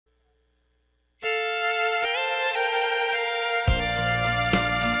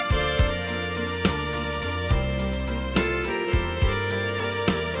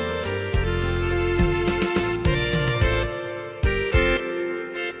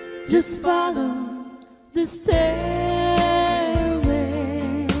Just follow the stairway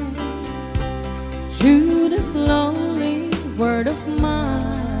to this lonely world of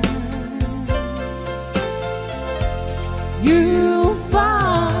mine. You'll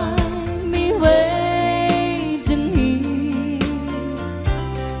find me waiting here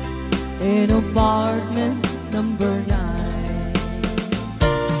in apartment number 9.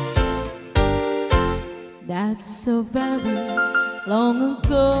 That's so very long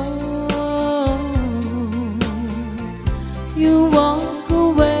ago. You walk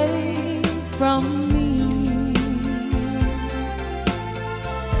away from me,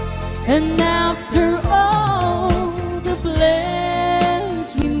 and after all the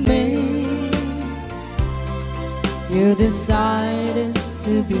plans we made, you decided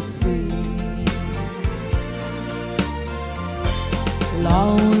to be free.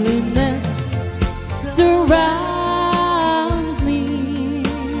 Loneliness surrounds me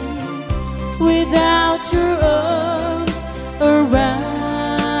without your arms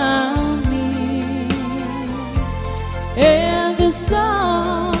around me, and the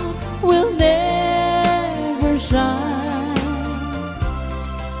sun will never shine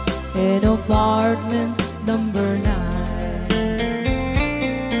in apartment number 9.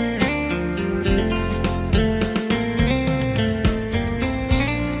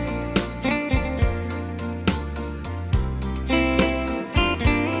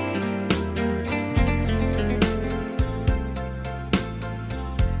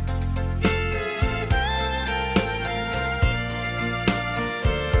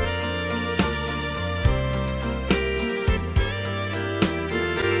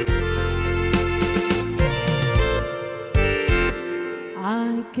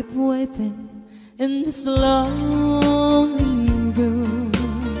 I keep waiting in this lonely room,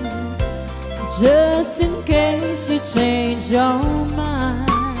 just in case you change your mind.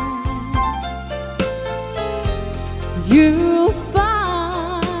 You'll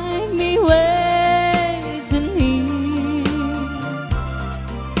find me waiting here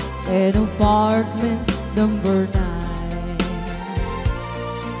in apartment number 9.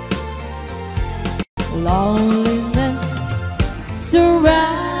 Loneliness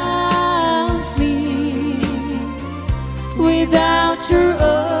surrounds me without your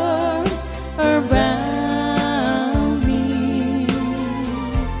arms around me,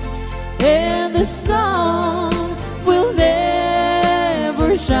 and the sun will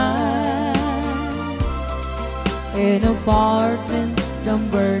never shine in apartment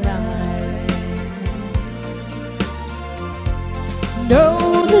number 9.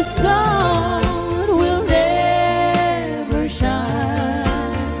 No, the sun will never shine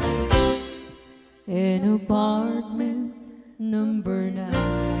in apartment number 9.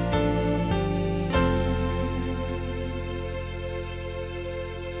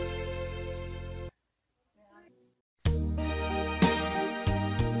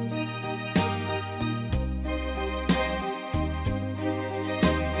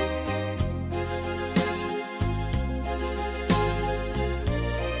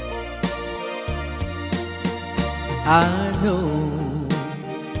 I know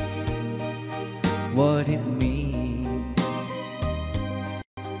what it means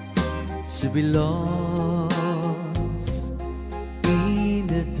to be lost in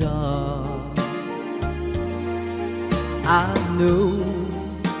the dark. I know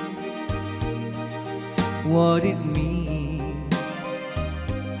what it means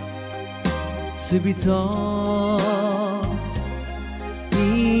to be tossed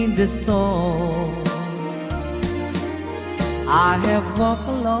in the storm. I have walked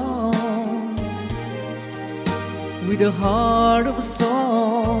alone with a heart of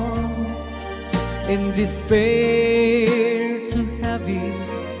stone, in despair too heavy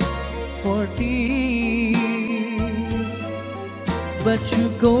for tears. But you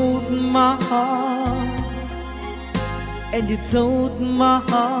got my heart, and you told my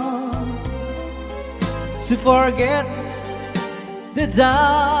heart to forget the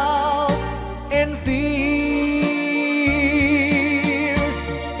doubt and fear.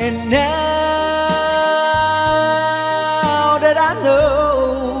 And now that I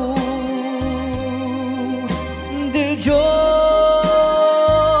know the joy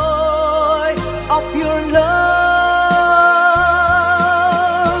of your love,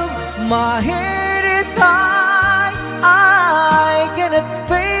 my head is high, I cannot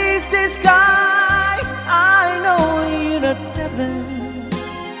face the sky. I know you're not heaven,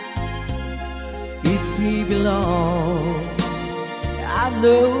 is we belong. I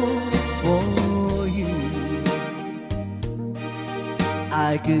know for you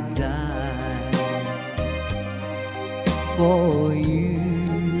I could die for you.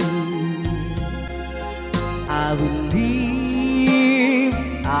 I will leave.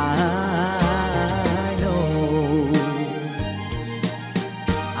 I know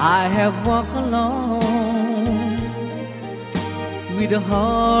I have walked alone with a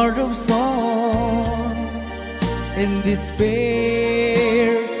heart of sorrow and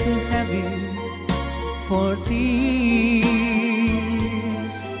despair too heavy for tears.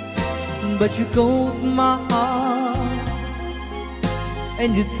 But you caught my heart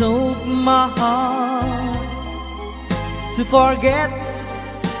and you told my heart to forget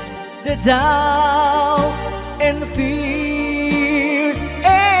the doubt and fears.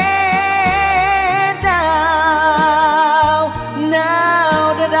 And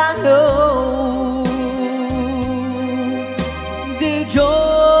now that I know the joy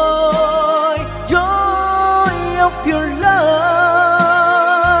of your love,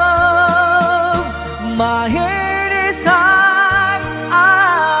 my head is high,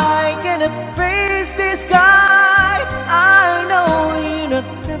 I cannot face the sky. I know you're not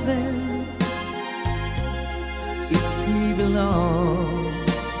heaven, it's here below.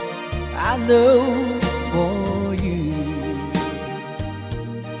 I know for you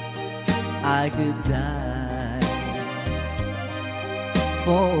I could die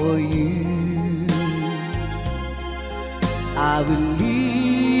for you. I will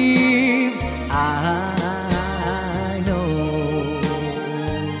leave. I know.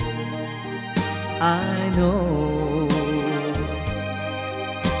 I know.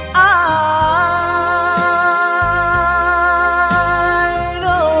 I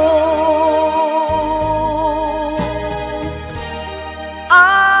know.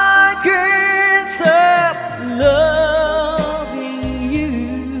 I can't stop loving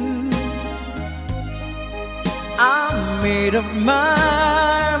you. I'm made of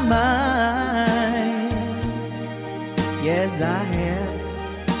my mind. Yes, I have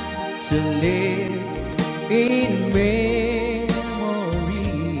to live in memory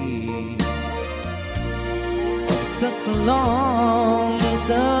of such a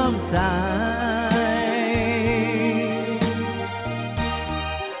lonesome time.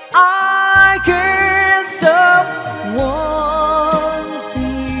 I can't stop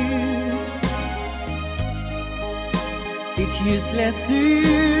wanting you. It's useless to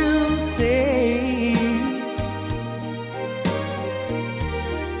say,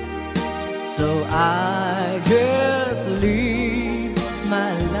 so I just live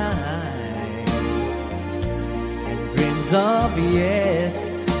my life and dreams of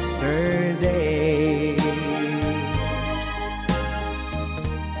yesterday.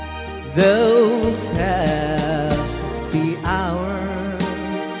 Those happy hours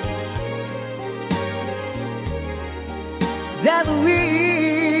that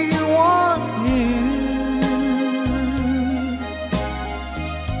we once knew,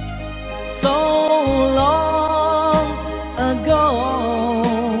 so long ago,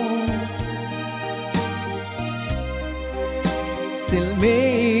 still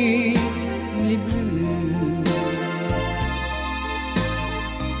make me blue.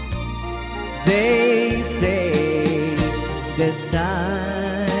 They say that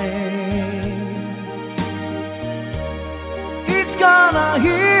time it's gonna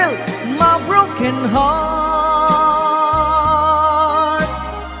heal my broken heart.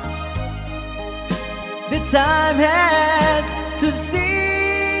 The time has to steal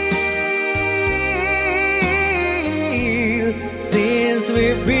since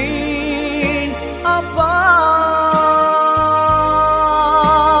we've been apart.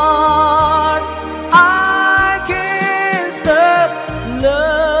 I can't stop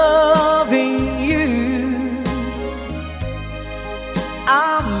loving you.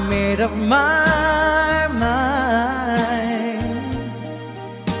 I'm made of my mind.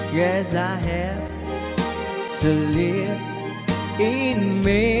 Yes, I have to live in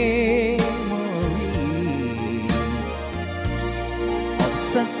memory of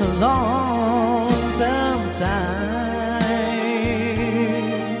such a lonesome time.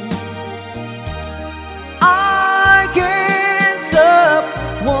 I can't stop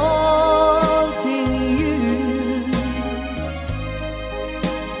wanting you.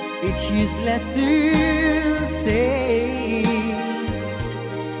 It's useless to say,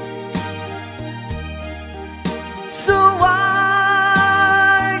 so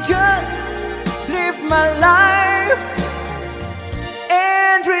I just live my life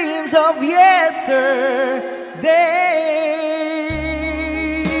and dreams of yesterday.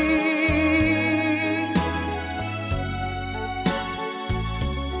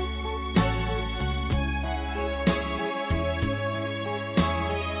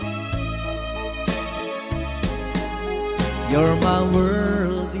 You're my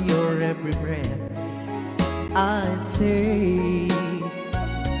world, your every breath, I'd say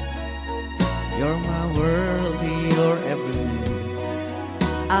you're my world, you're everything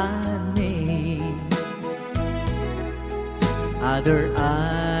I need. Other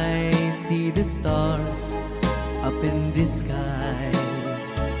eyes see the stars up in the skies,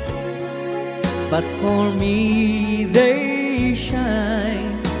 but for me they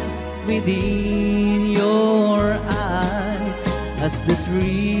shine within your eyes, as the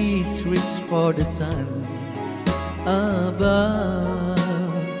trees reach for the sun above.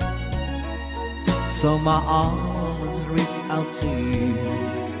 So my arms reach out to you,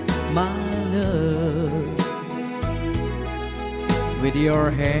 my love. With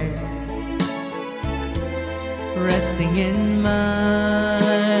your hand resting in mine,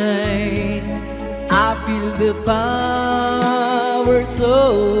 I feel the power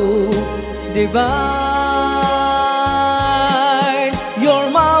so divine. You're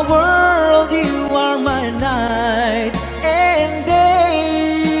my world, you are my night and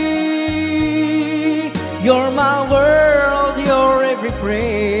day. You're my world, your every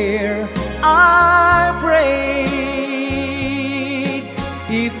prayer I prayed.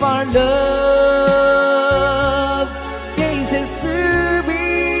 If our love cases to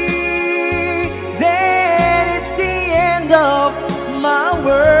be, then it's the end of my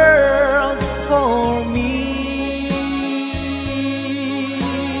world for me.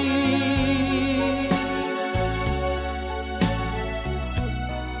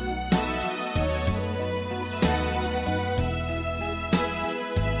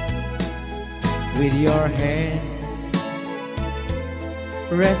 With your hand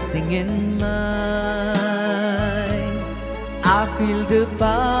resting in mine, I feel the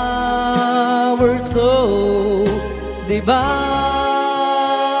power so divine.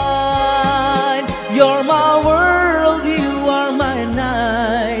 You're my world, you are my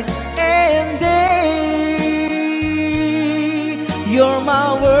night and day. You're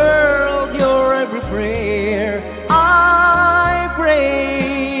my world, your every prayer I pray.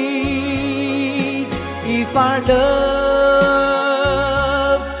 If our love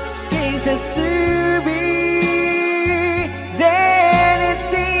cases to be, then it's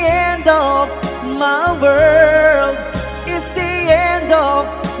the end of my world. It's the end of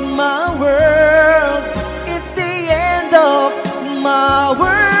my world. It's the end of my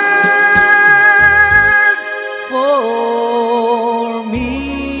world for me.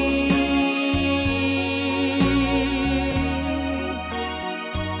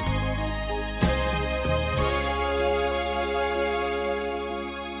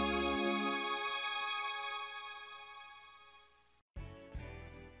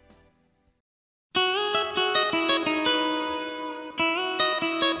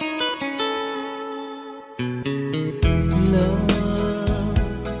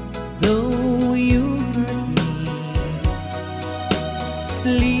 Though you hurt me,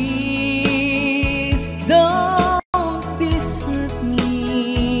 please don't desert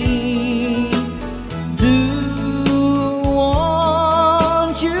me. Do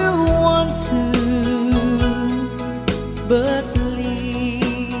what you want to, but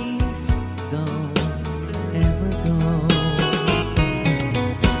please don't ever go.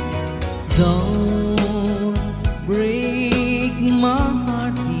 Don't break my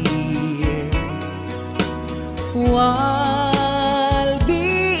heart here while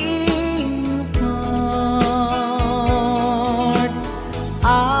being apart.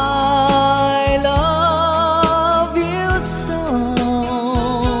 I love you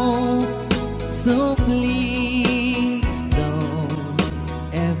so please don't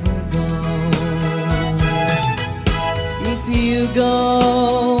ever go. If you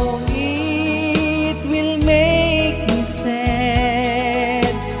go, it will make me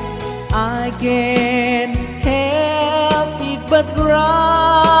sad. I can't help it but cry.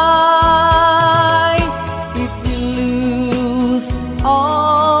 If you lose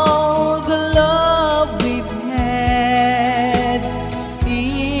all the love we've had,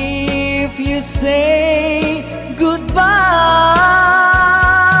 if you say goodbye,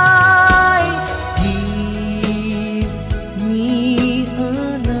 give me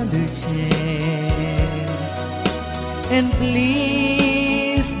another chance, and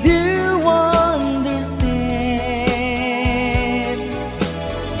please do understand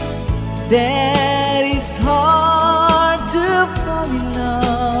that it's hard to fall in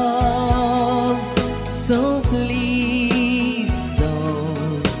love. So please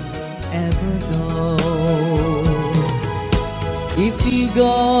don't ever go. If you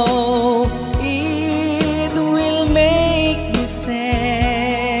go, it will make me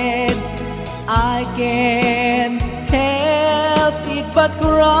sad. I can't help it but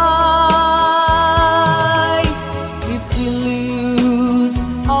cry.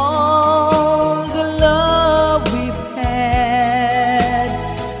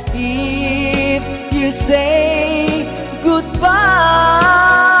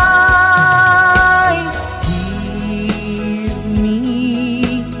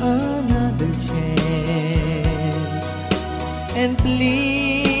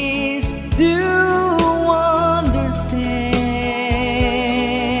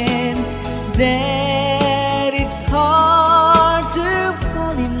 that it's hard to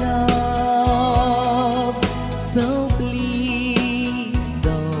fall in love. So please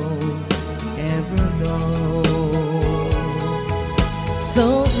don't ever go.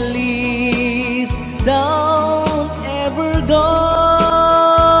 So please don't ever go.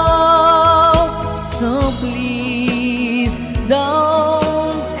 So please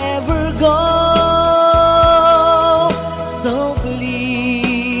don't ever go. So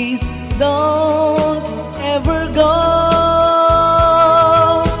please don't ever go.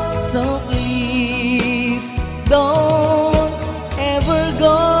 So please don't ever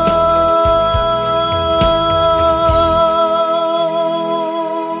go.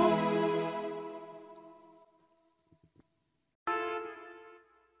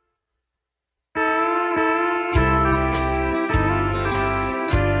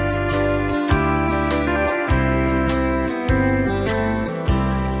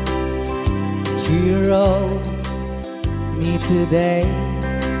 She wrote me today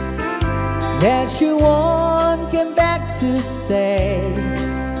that she won't come back to stay,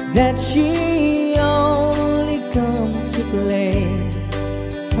 that she only comes to play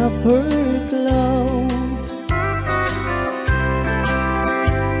of her clothes.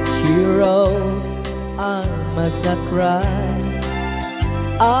 She wrote, I must not cry,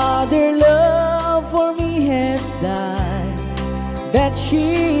 other love for me has died, that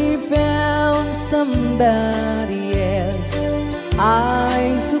she found somebody else,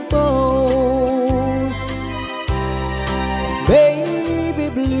 I suppose. Baby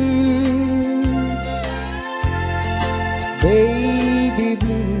blue, baby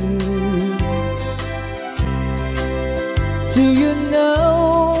blue, do you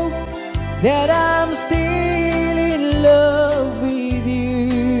know that I'm still in love with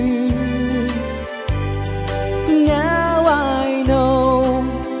you? Now I know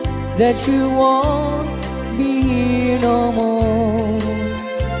that you won't be here no more.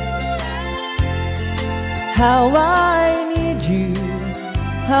 How I need you,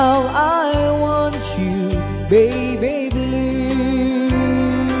 how I want you, baby blue.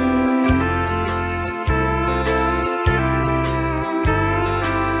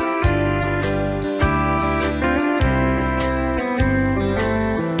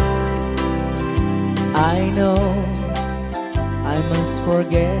 I know I must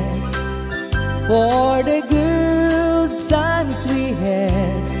forget for the good times we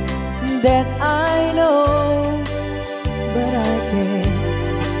had, that I know, but I can't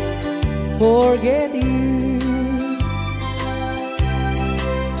forget you.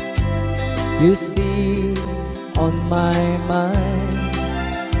 You still on my mind,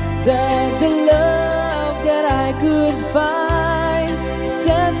 that the love that I could find,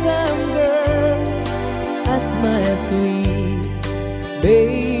 said some girl as my sweet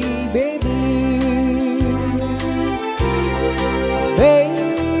baby blue,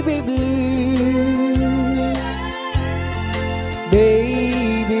 baby blue,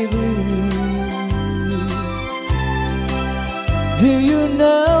 baby blue. Do you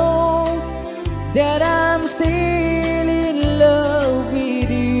know that I'm still in love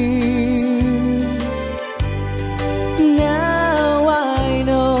with you? Now I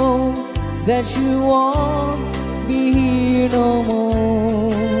know that you won't be here no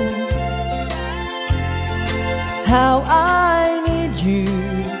more. How I need you,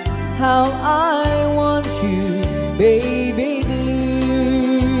 how I want you, baby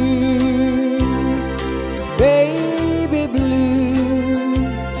blue, baby blue,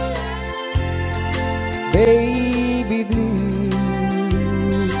 baby blue.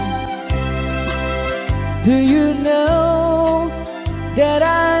 Do you know that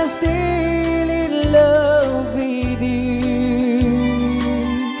I'm still in love with you?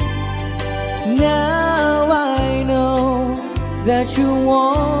 Now I know that you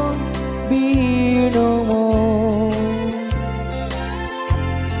won't be here no more.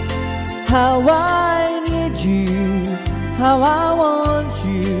 How I need you, how I want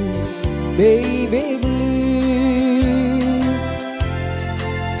you, baby blue.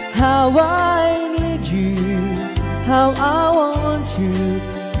 How I need you, how I want you,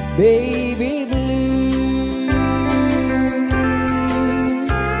 baby blue.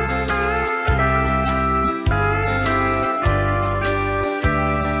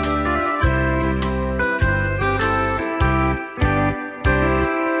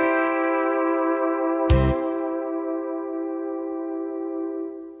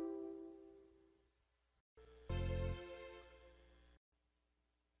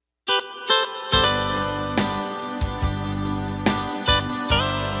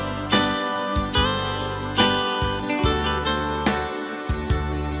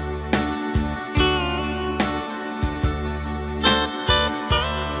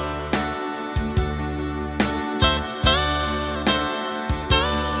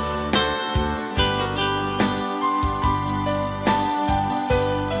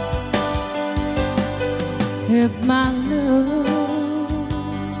 if my love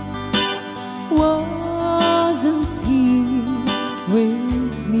wasn't here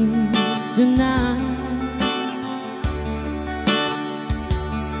with me tonight,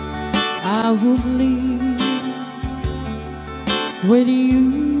 I would live with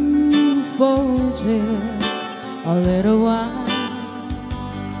you for just a little while.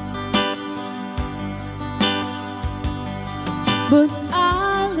 But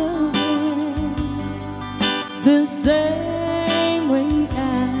I love him the same way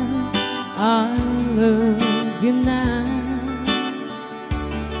as I love you now,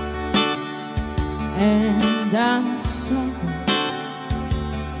 and I'm sorry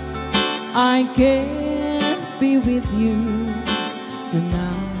I can't be with you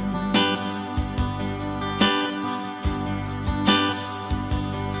tonight.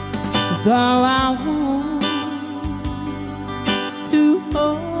 Though I want to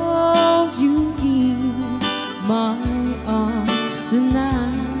hold you in my arms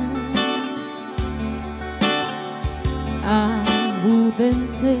tonight, I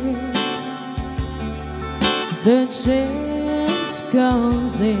wouldn't take the chance,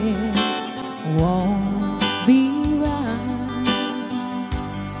 'cause it won't be right.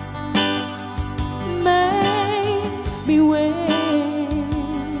 Maybe when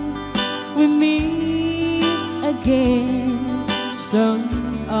we meet again some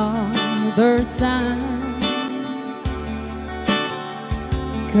other time,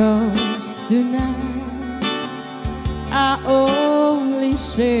 'cause tonight I only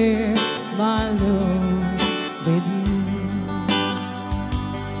share my love with you.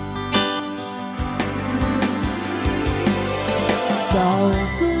 So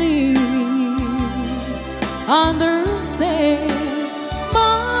please understand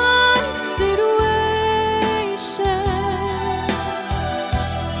my situation.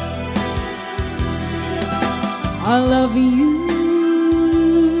 I love you,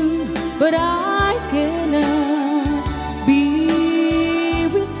 but I cannot be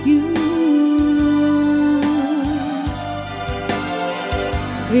with you.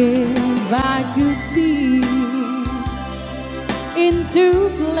 If I could be in two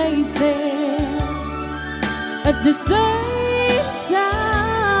places at the same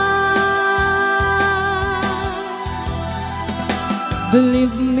time,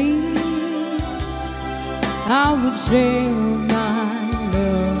 believe me, I would share my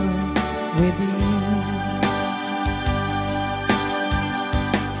love with you.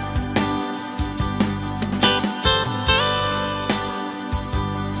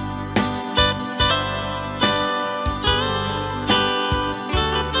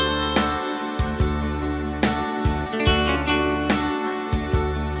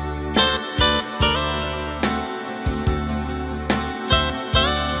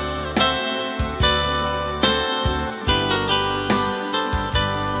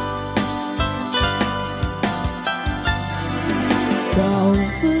 So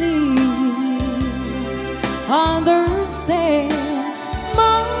please understand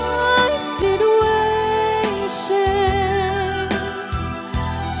my situation.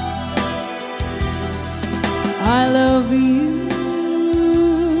 I love you,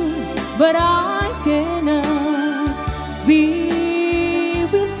 but I cannot be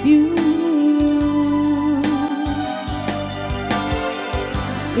with you.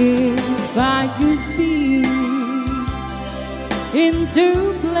 If I could be in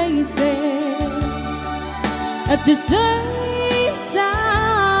two places at the same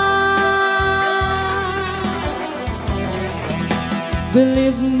time,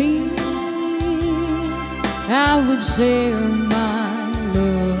 believe me, I would share my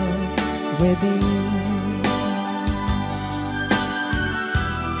love with you.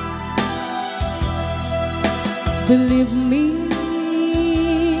 Believe me,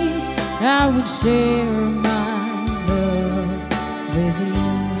 I would share my love with you.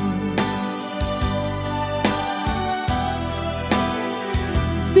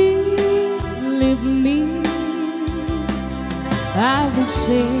 Believe me, I would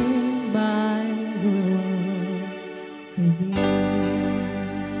share my love with you.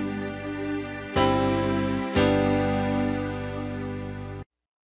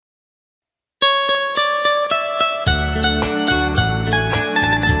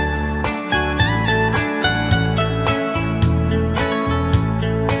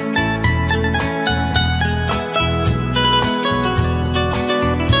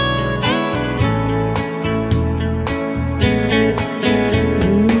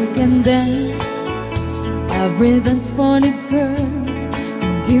 Everything's for the girl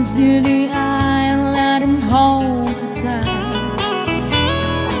who gives you the eye and let him hold you tight.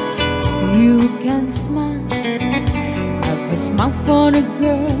 You can smile smile for the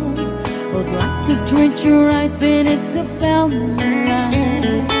girl. Would like to treat you right beneath the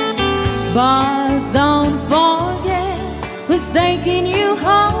bellman. But don't forget who's taking you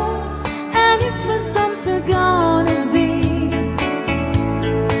home, and if the sun's gonna be.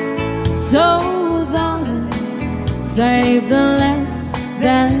 So darling, save the last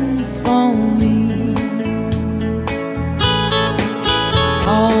dance for me.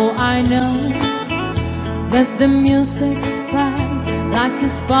 Oh, I know that the music's fine, like a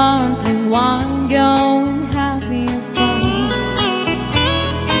sparkling wine, going having fun.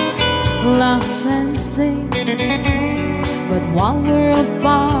 Laugh and sing, but while we're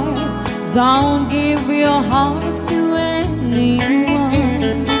apart, don't give your heart to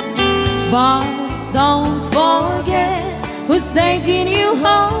anyone. But don't forget who's taking you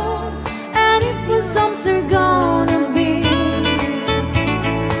home, and if the songs are gonna be.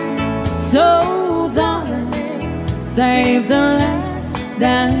 So darling, save the last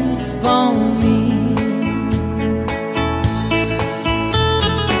dance for me.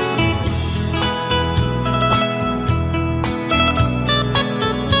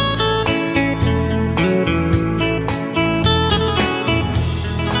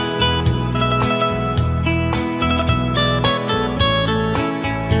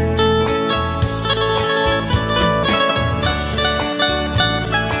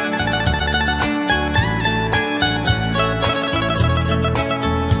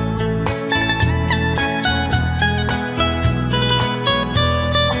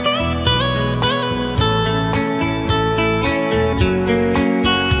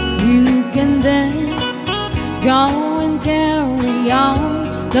 Go and carry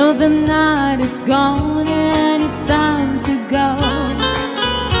on till the night is gone and it's time to go.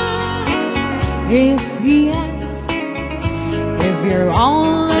 If he asks if you're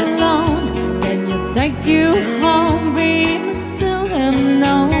all alone, can you take you home? We must tell him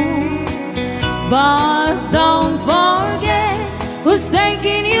no. But don't forget who's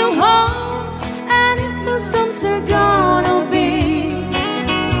taking you home, and if the songs are gonna be.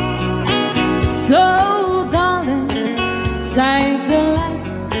 So darling, save the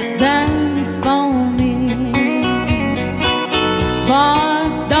last dance for me. But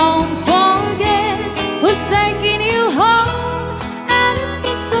don't forget who's taking you home, and if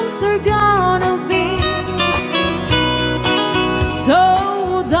the songs are gonna be. So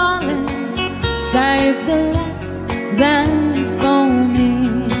darling, save the last dance for me.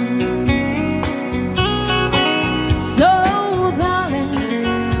 So darling,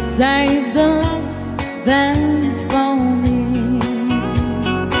 save the last dance for me.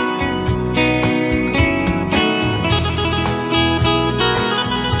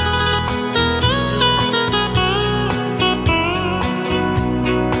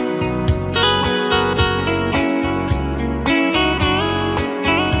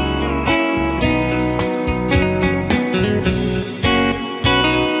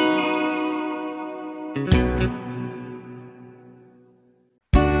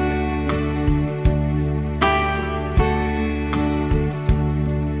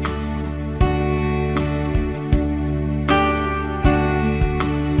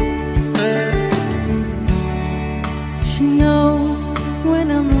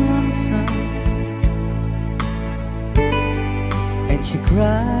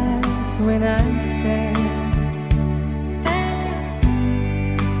 Cries when I'm sad.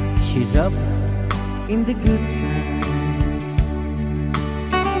 She's up in the good times.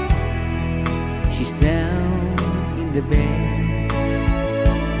 She's down in the bed.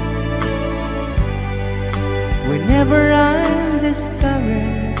 Whenever I'm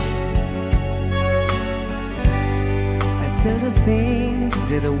discouraged, I tell the things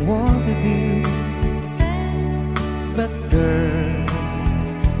that I want to do. But girl,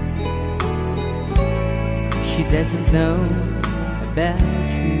 she doesn't know about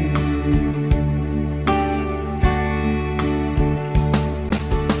you.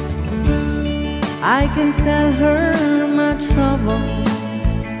 I can tell her my troubles.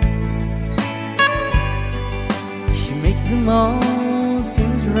 She makes them all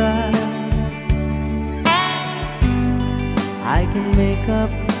seem right. I can make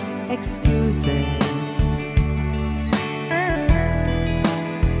up excuses.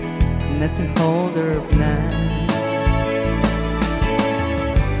 That's a holder of nine.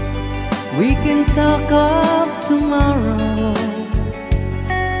 We can talk of tomorrow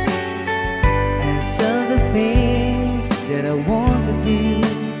and tell the things that I want to do.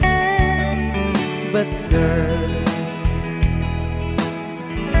 But girl,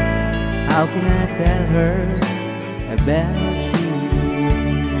 how can I tell her about you?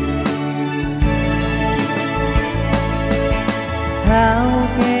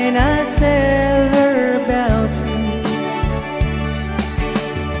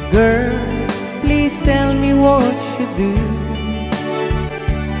 do.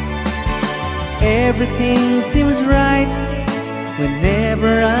 Everything seems right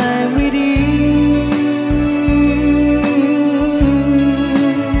whenever I'm with you.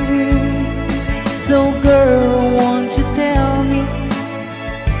 So girl, won't you tell me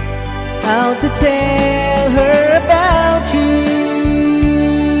how to tell her about you?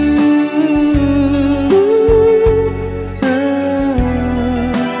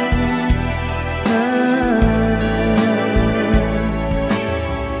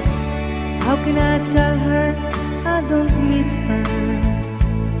 How can I tell her I don't miss her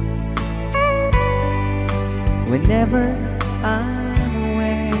whenever I'm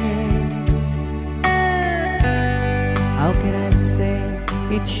away? How can I say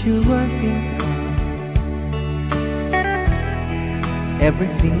it's you I think of every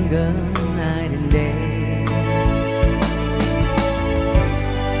single night and day?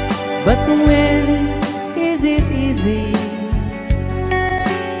 But when is it easy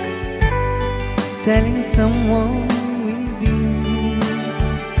telling someone with you?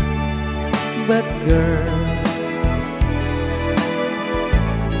 But girl,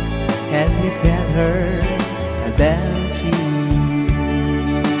 help me tell her about you.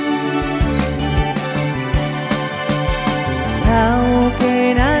 How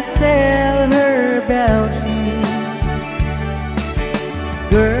can I tell her about you?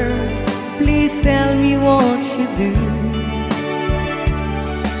 Girl, please tell me what you do.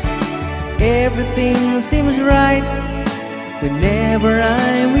 Everything seems right whenever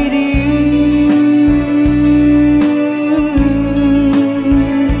I'm with you.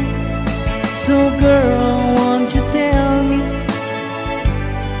 So girl, won't you tell me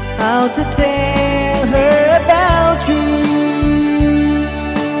how to tell her about you?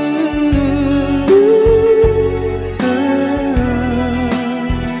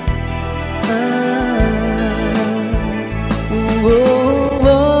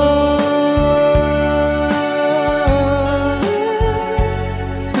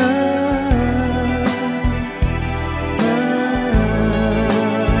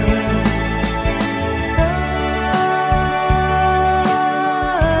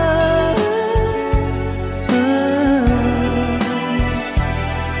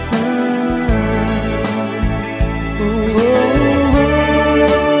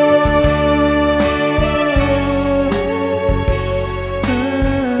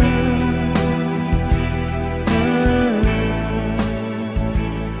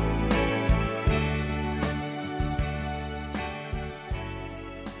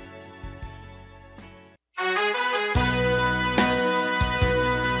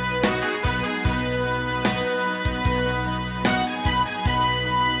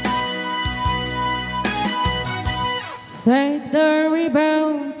 Take the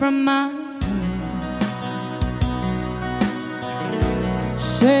ribbon from my hand,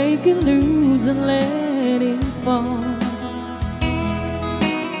 shake it loose and let it fall.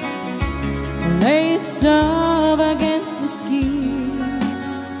 Lay it soft against my skin,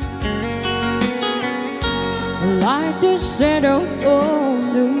 like the shadows on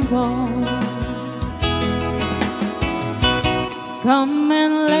the wall. Come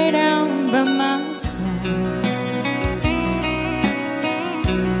and lay down by my side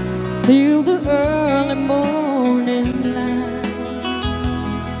till the early morning light.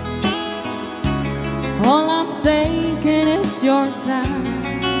 All I'm taking is your time.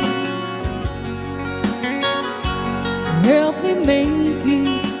 Help me make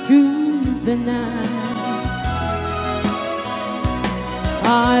it through the night.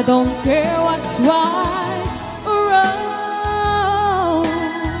 I don't care what's right or wrong.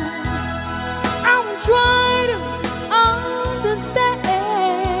 I'm trying to understand.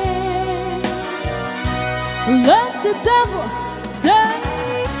 Let the devil die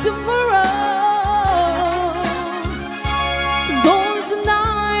tomorrow. It's gone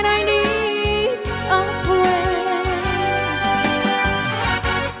tonight, I need a friend.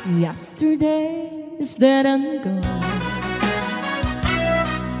 Yesterday is dead and gone,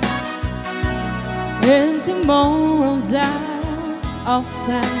 and tomorrow's out of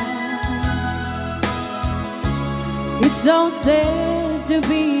sight. It's so sad to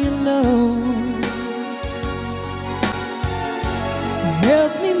be alone.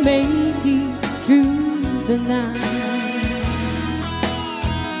 Help me make it through the night.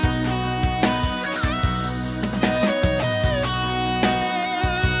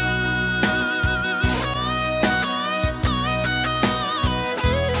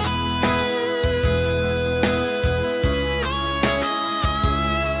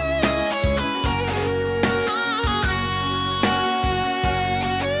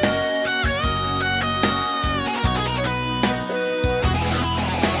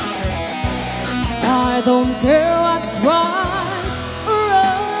 I don't care what's right or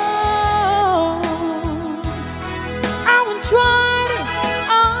wrong. I will try to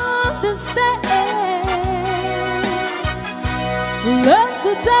understand. Let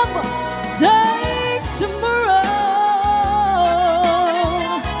the devil take tomorrow.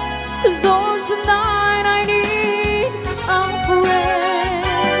 'Cause Lord, tonight I need a friend.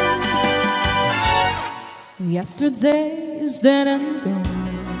 Yesterday's dead and gone,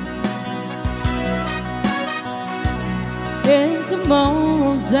 and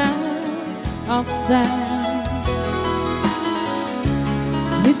tomorrow's out of sight.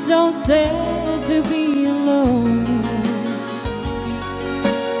 It's so sad to be alone.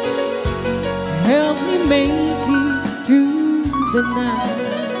 Help me make it through the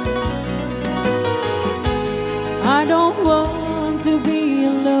night. I don't want to be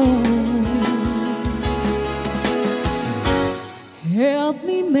alone. Help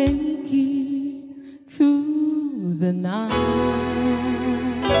me make it through the night.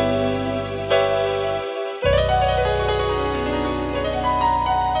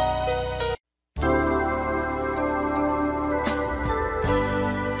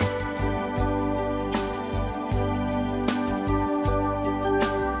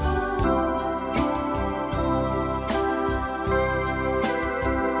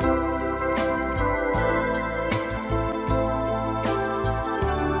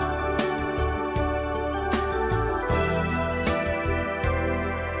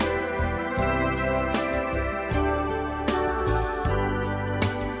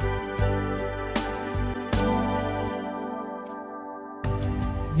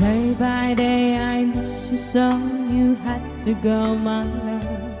 Day by day I miss you so, you had to go, my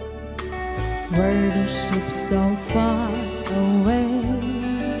love. Were the ships so far away?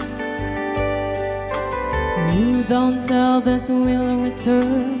 You don't tell that we'll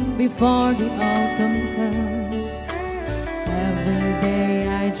return before the autumn comes. Every day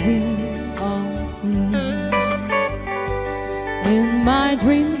I dream of you. In my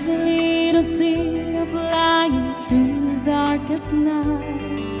dreams a little sea of flying through the darkest night,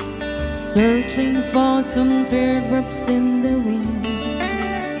 searching for some teardrops in the wind.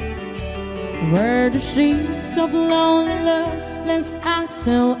 Where the ships of lonely love, lest I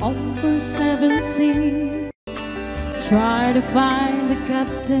sail over 7 seas, try to find the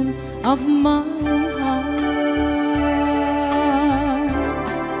captain of my heart.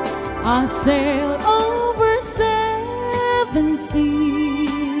 I sail over 7 seas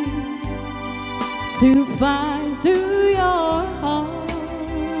to find to your heart.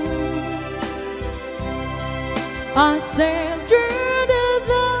 I sail through the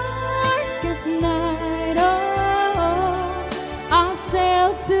darkest night, oh, I sail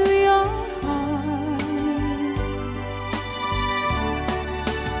to your heart.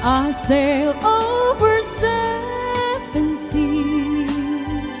 I sail over 7 seas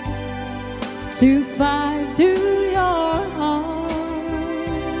to find to your heart.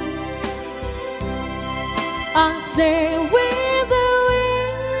 I sail with the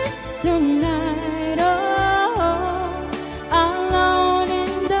winter night, oh,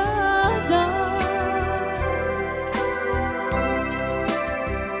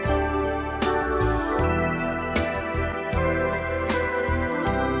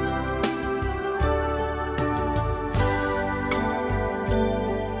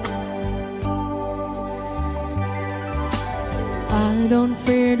 I don't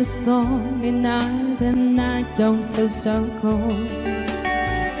fear the storm at night, and I don't feel so cold.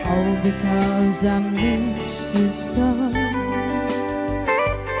 All because I miss you so.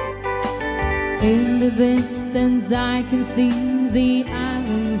 In the distance I can see the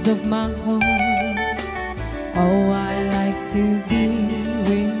islands of my home. Oh, I like to be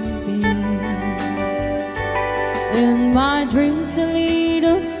with you. In my dreams a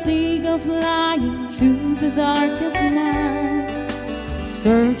little seagull flying through the darkest night,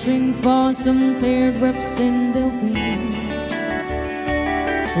 searching for some teardrops in the wind.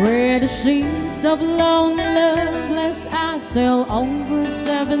 Where the ships of lonely love, lest I sail over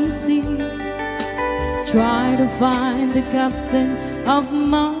 7 seas, try to find the captain of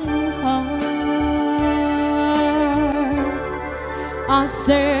my heart. I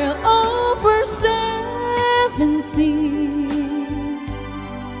sail over 7 seas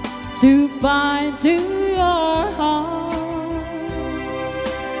to find to your heart.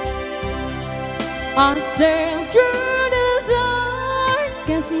 I sail through the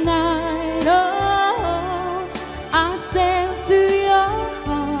darkest night, oh, I sail to your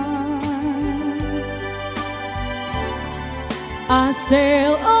heart. I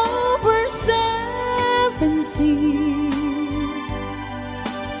sail over 7 seas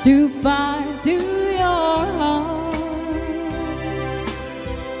to find to your your heart.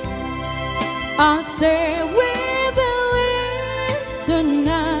 I sail with the wind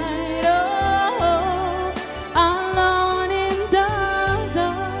tonight, oh, alone in the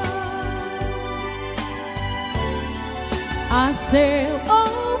dark. I sail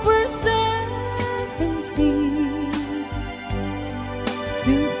over seven seas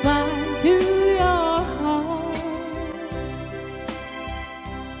to find to your heart.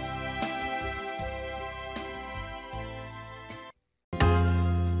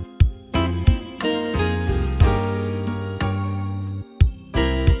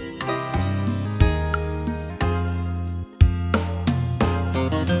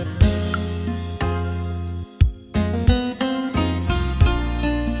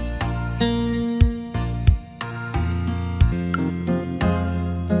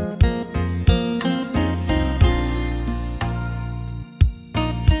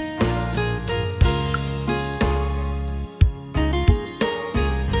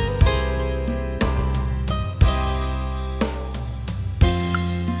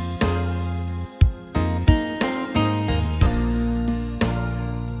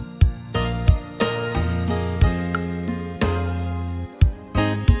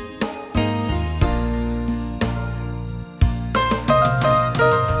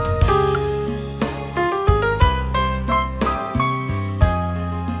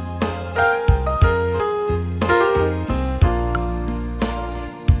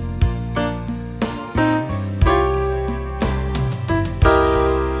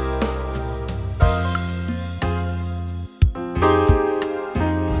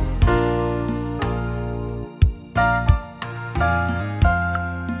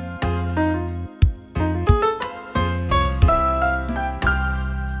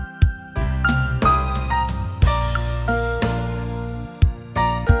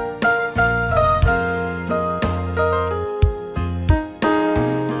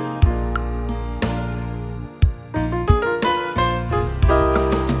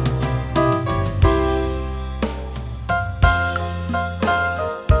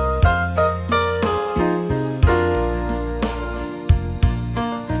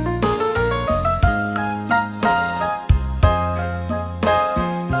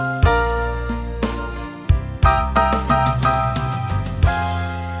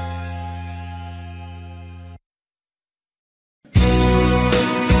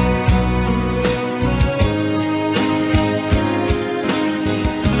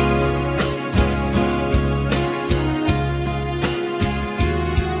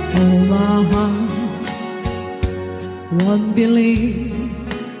 Oh, my heart won't believe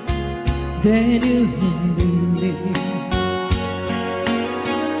that you need me.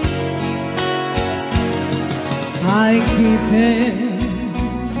 I keep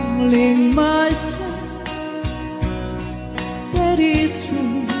telling myself that it's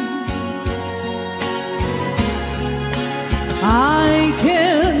true. I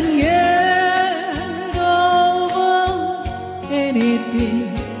can get over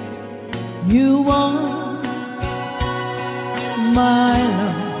anything you want, my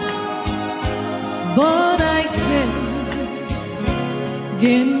love, but I can't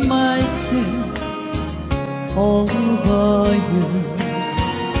get myself over you.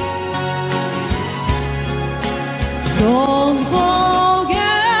 Don't forget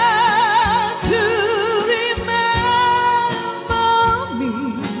to remember me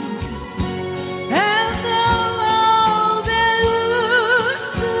and the love that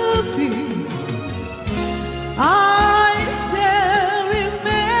used to be. I still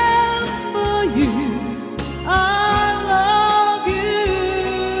remember you. I love you.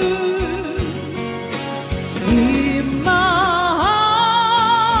 In my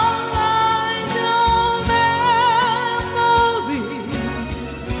heart lies a memory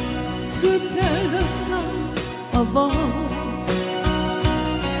to tell the story about.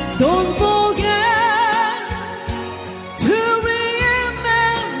 Don't forget to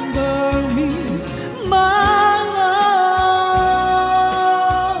remember me, my love.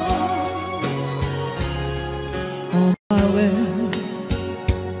 On my way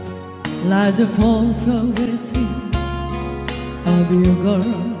lies a photograph of you,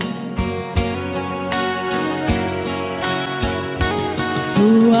 girl,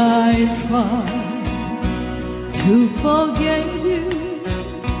 who I try to forget you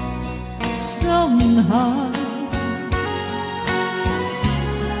somehow.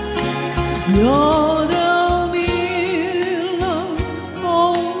 You're the mirror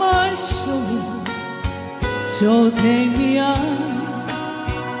of my soul, so take me out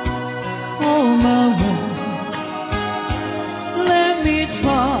on my own. Let me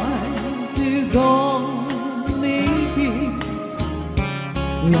try to go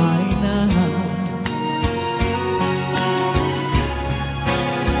right now.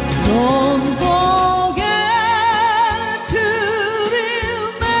 Don't forget to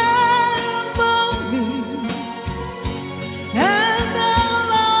remember me and the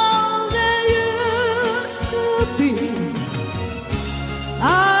love that used to be. I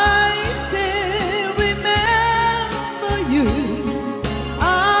still remember you. I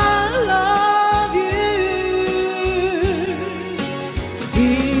love you.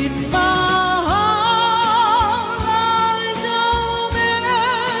 In my heart lies a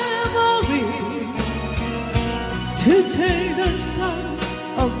memory to take the start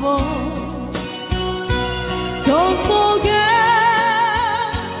of all. Don't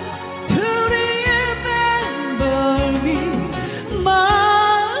forget to remember me, my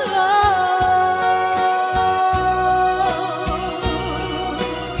love.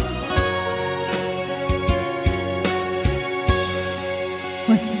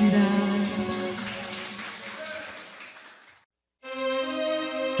 고맙습니다.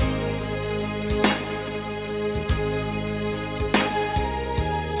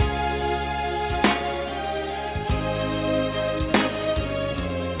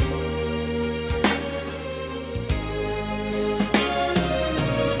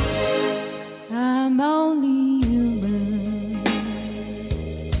 I'm only human.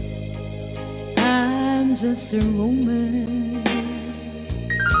 I'm just a woman.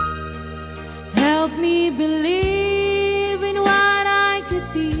 Help me believe in what I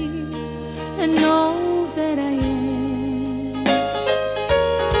could be and know that I am.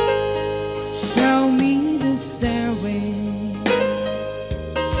 Show me the stairway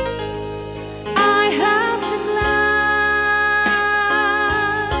I have to climb.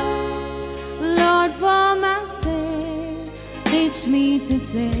 Lord, for my sake, teach me to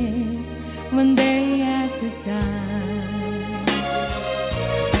take one day at a time.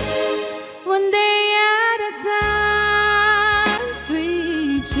 One day at a time,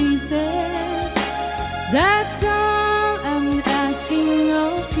 sweet Jesus. That's all I'm asking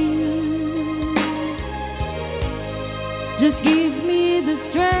of you. Just give me the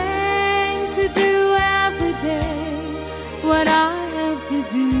strength to do every day what I have to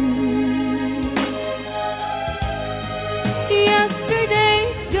do.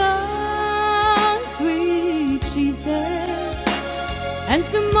 Yesterday's gone, sweet Jesus, and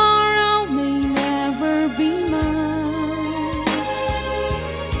tomorrow may never be mine.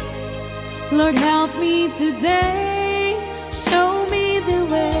 Lord, help me today, show me the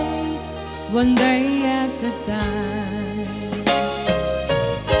way, one day at a time.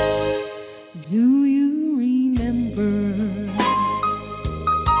 Do you remember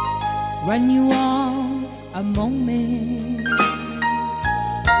when you walk among men?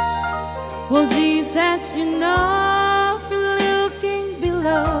 Well, Jesus, you know, from looking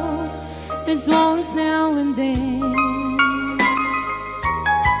below, it's wars now and then,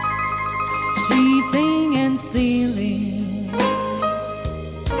 cheating and stealing,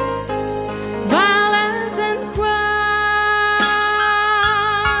 violence and crime.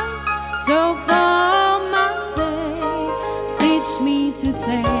 So for my sake, teach me to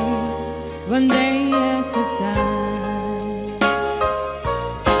take one day at a time.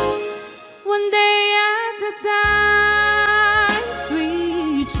 One day at a time,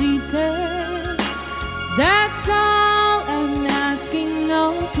 sweet Jesus. That's all I'm asking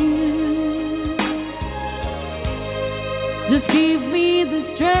of you. Just give me the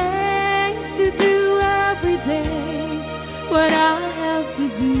strength to do every day what I have to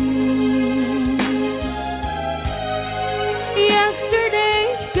do.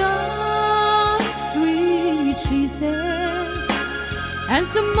 Yesterday's gone, sweet Jesus, and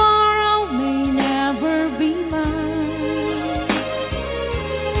tomorrow may never be mine.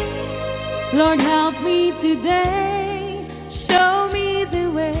 Lord, help me today, show me the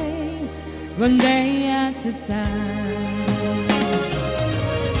way, one day at a time.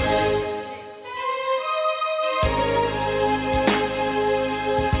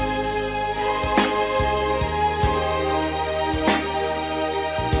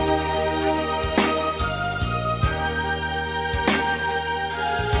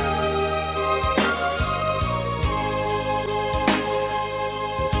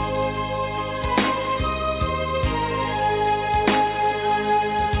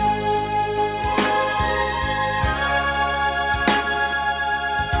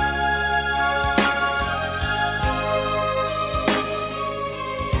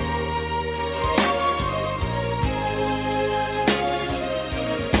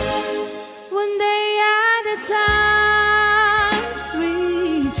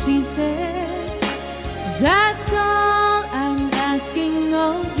 That's all I'm asking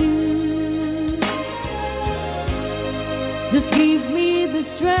of Just give me the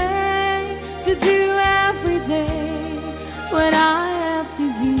strength to do every day what I have to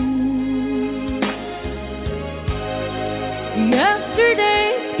do.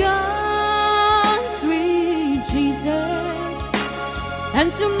 Yesterday's gone, sweet Jesus,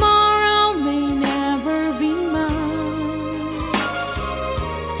 and tomorrow may never be mine.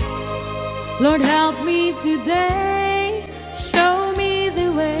 Lord, help me today, show me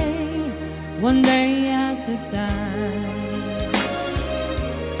the way, one day at a time.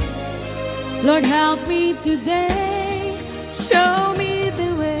 Lord, help me today, show me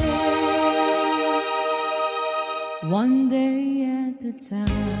the way, one day at a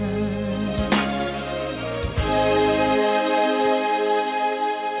time.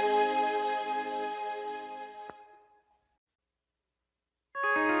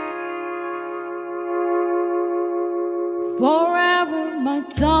 Forever, my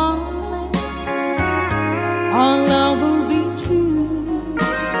darling, our love will be true.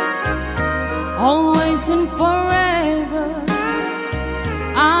 Always and forever,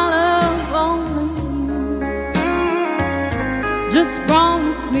 I love only you. Just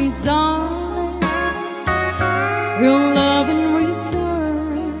promise me, darling, you'll love in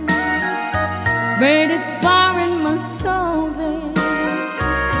return. May this fire in my soul then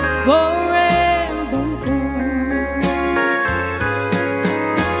forever burn.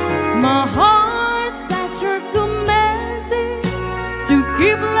 My heart's at your commanding to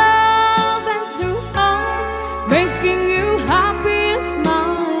keep love and to harm. Making you happy is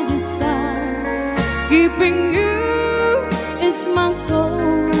my desire. Keeping you is my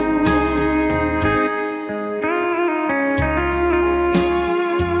goal.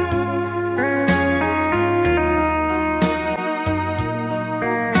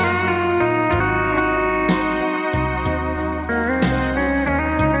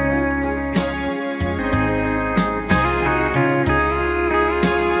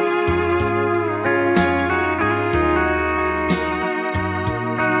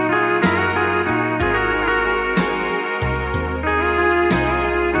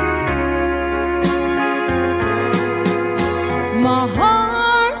 My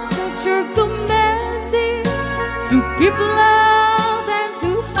heart's at your commanding to keep love and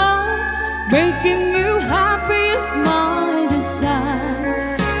to harm. Making you happy is my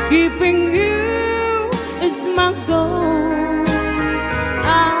desire. Keeping you is my goal.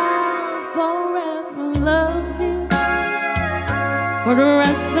 I'll forever love you for the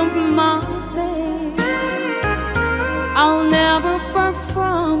rest of my days. I'll never part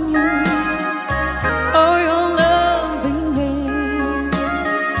from you or your loving ways.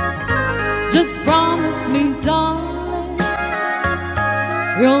 Just promise me, darling,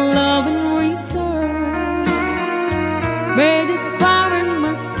 your love in return. May this fire in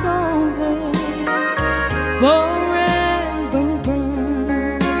my soul then forever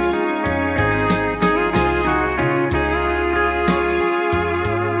burn.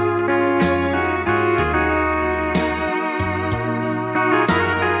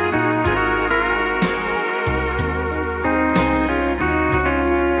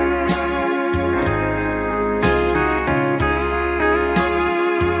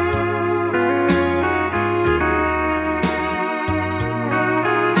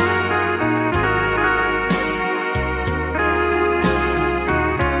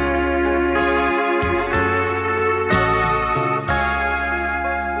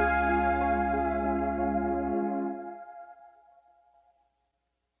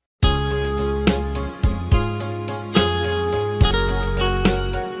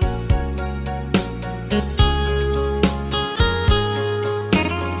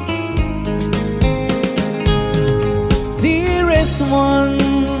 Dearest one,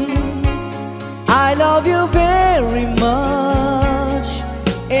 I love you very much.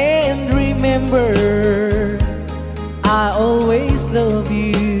 And remember, I always love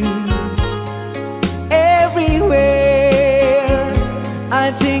you. Everywhere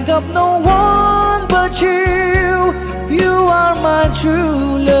I think of no one but you. You are my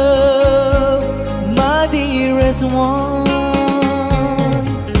true love, my dearest one.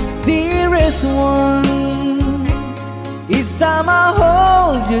 Dearest one, each time I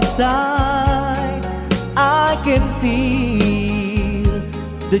hold you tight, I can feel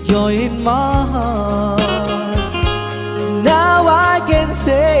the joy in my heart. Now I can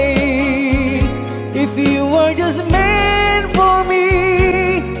say, if you were just meant for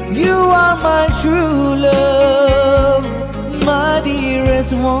me, you are my true love, my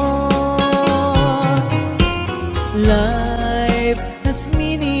dearest one. Life has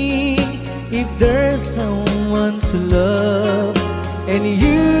meaning if there's someone to love, and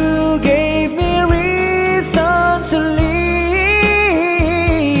you gave me reason to live.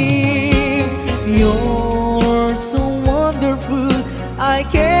 I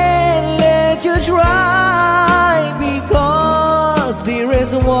can't let you try, because there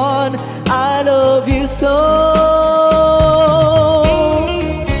is one I love you so.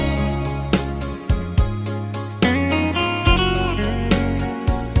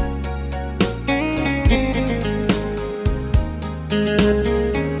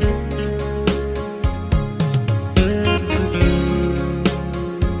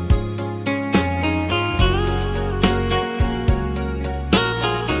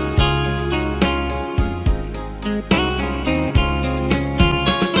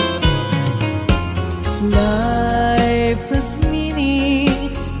 Life has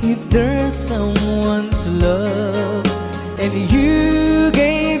meaning if there's someone to love, and you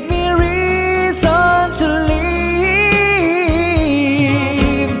gave me reason to live.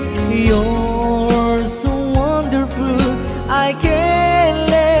 You're so wonderful, I can't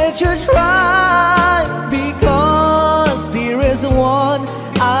let you try, because there is one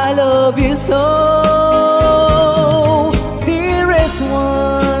I love you so.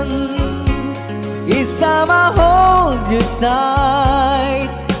 Each time I hold you tight,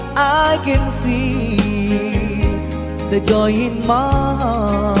 I can feel the joy in my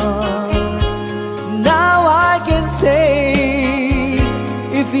heart. Now I can say,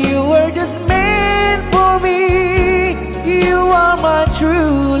 if you were just meant for me, you are my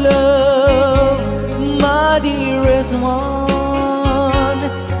true love, my dearest one.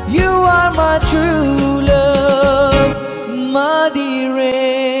 You are my true love, my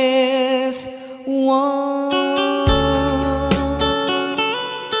dearest one.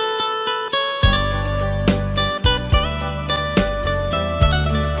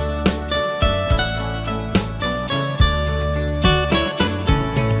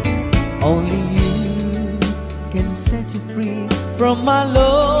 Only you can set you free from my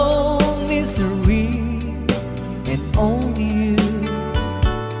long misery, and only you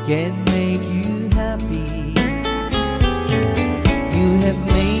can make you happy. You have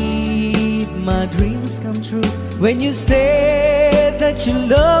made my dreams come true when you said that you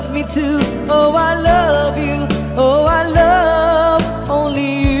love me too. Oh, I love you. Oh, I love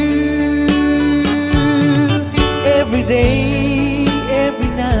only you. Every day, every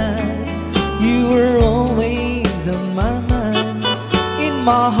night, you were always on my mind. In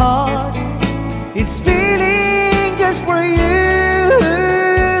my heart, it's feeling just for you.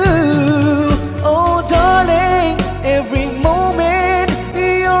 Oh, darling, every moment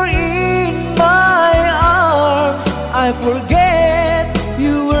you're in my arms, I forget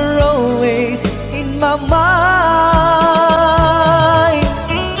you were always in my mind.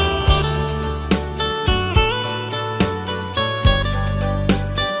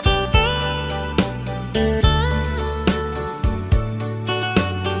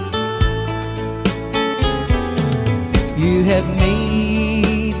 You have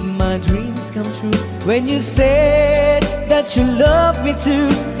made my dreams come true when you said that you love me too.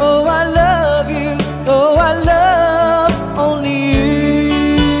 Oh, I love you. Oh, I love only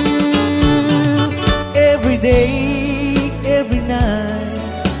you. Every day, every night,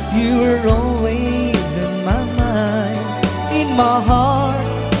 you were always in my mind. In my heart,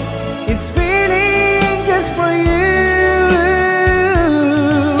 it's feeling just for you.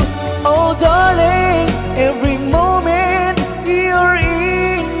 Oh, darling, every moment you're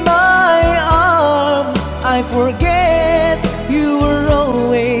in my arms, I forget you were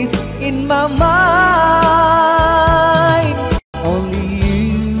always in my mind. Only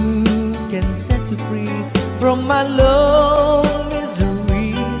you can set you free from my long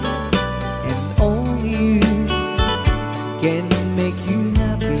misery, and only you can make you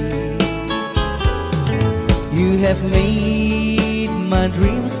happy. You have made my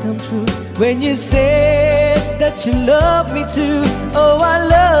dreams come true when you said that you love me too. Oh, I